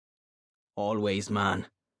Always, man.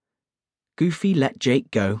 Goofy let Jake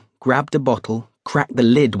go, grabbed a bottle, cracked the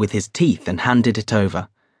lid with his teeth and handed it over.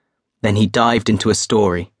 Then he dived into a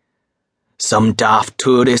story. Some daft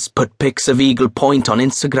tourist put pics of Eagle Point on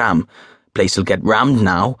Instagram. Place'll get rammed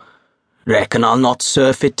now. Reckon I'll not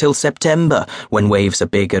surf it till September, when waves are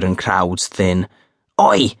bigger and crowds thin.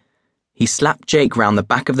 Oi! He slapped Jake round the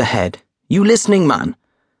back of the head. You listening, man?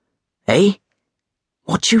 Eh?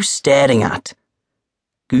 What you staring at?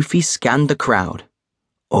 Goofy scanned the crowd.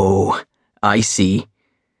 Oh, I see.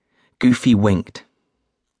 Goofy winked.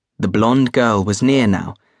 The blonde girl was near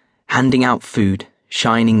now, handing out food,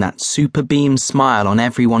 shining that super beam smile on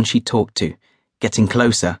everyone she talked to, getting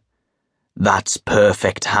closer. That's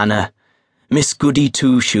perfect, Hannah. Miss Goody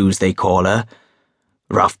Two-Shoes, they call her.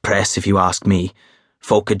 Rough press, if you ask me.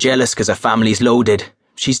 Folk are jealous 'cause her family's loaded.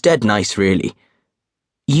 She's dead nice, really.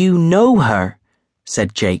 You know her,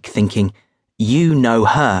 said Jake, thinking, you know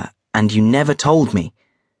her, and you never told me.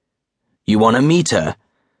 You want to meet her?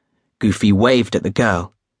 Goofy waved at the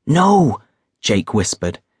girl. No, Jake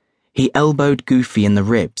whispered. He elbowed Goofy in the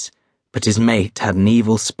ribs, but his mate had an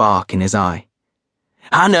evil spark in his eye.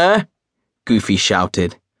 Hannah! Goofy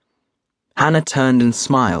shouted. Hannah turned and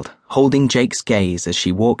smiled, holding Jake's gaze as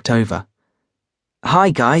she walked over.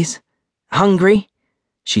 Hi, guys. Hungry?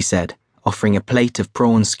 She said, offering a plate of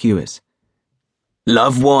prawn skewers.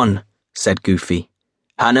 Love one, said Goofy.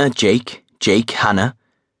 Hannah, Jake, Jake, Hannah.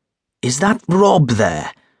 Is that Rob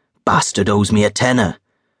there? Bastard owes me a tenner.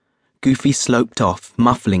 Goofy sloped off,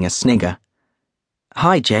 muffling a snigger.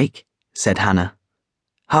 Hi, Jake, said Hannah.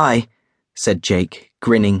 Hi, said Jake,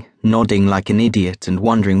 grinning, nodding like an idiot and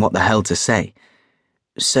wondering what the hell to say.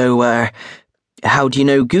 So, how do you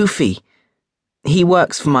know Goofy? He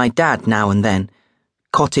works for my dad now and then.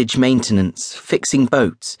 Cottage maintenance, fixing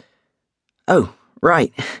boats. Oh,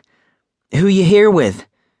 right. Who you here with?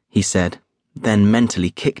 He said, then mentally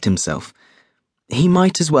kicked himself. He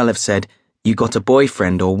might as well have said, you got a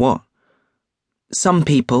boyfriend or what? Some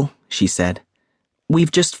people, she said.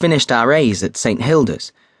 We've just finished our A's at St.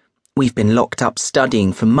 Hilda's. We've been locked up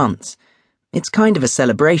studying for months. It's kind of a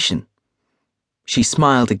celebration. She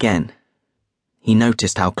smiled again. He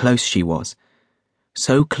noticed how close she was.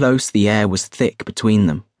 So close the air was thick between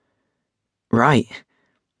them. Right.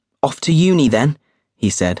 Off to uni then, he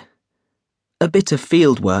said. A bit of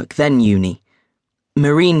field work, then uni.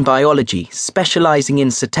 Marine biology, specialising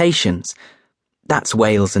in cetaceans. That's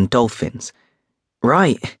whales and dolphins.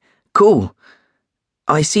 Right. Cool.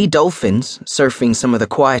 I see dolphins surfing some of the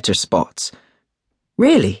quieter spots.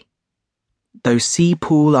 Really? Those sea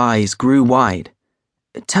pool eyes grew wide.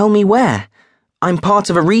 Tell me where. I'm part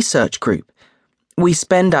of a research group. We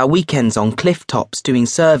spend our weekends on cliff tops doing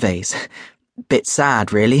surveys. Bit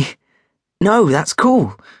sad, really. No, that's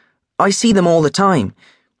cool. I see them all the time.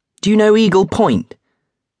 Do you know Eagle Point?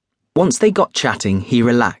 Once they got chatting, he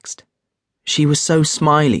relaxed. She was so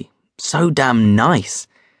smiley, so damn nice.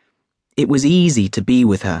 It was easy to be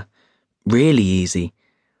with her, really easy.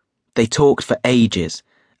 They talked for ages,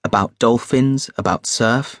 about dolphins, about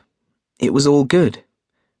surf. It was all good.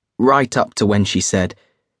 Right up to when she said,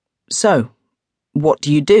 So, what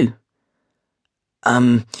do you do?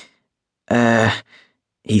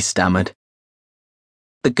 He stammered.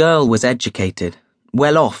 The girl was educated,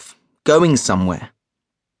 well off, going somewhere.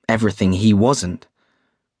 Everything he wasn't.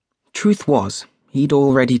 Truth was, he'd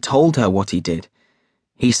already told her what he did.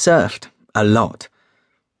 He surfed, a lot.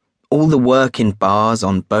 All the work in bars,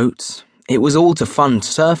 on boats, it was all to fund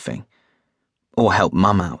surfing. Or help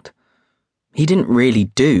Mum out. He didn't really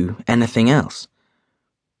do anything else.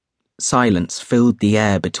 Silence filled the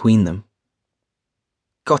air between them.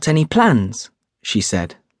 Got any plans? She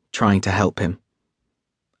said, trying to help him.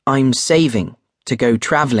 I'm saving to go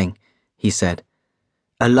travelling, he said.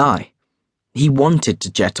 A lie. He wanted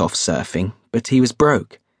to jet off surfing, but he was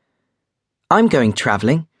broke. I'm going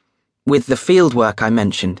travelling, with the field work I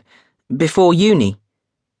mentioned, before uni.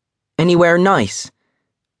 Anywhere nice?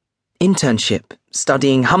 Internship,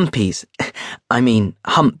 studying humpies,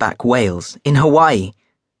 humpback whales, in Hawaii.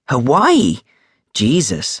 Hawaii?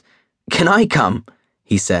 Jesus. Can I come?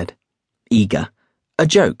 He said, eager. A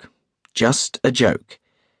joke. Just a joke.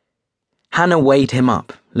 Hannah weighed him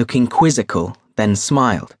up, looking quizzical, then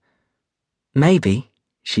smiled. Maybe,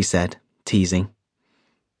 she said, teasing.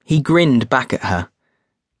 He grinned back at her.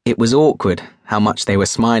 It was awkward how much they were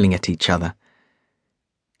smiling at each other.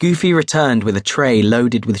 Goofy returned with a tray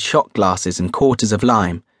loaded with shot glasses and quarters of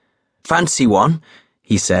lime. Fancy one?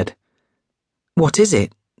 He said. What is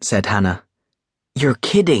it? Said Hannah. You're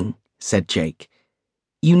kidding, said Jake.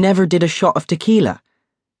 You never did a shot of tequila.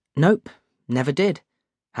 Nope, never did,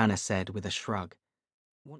 Hannah said with a shrug.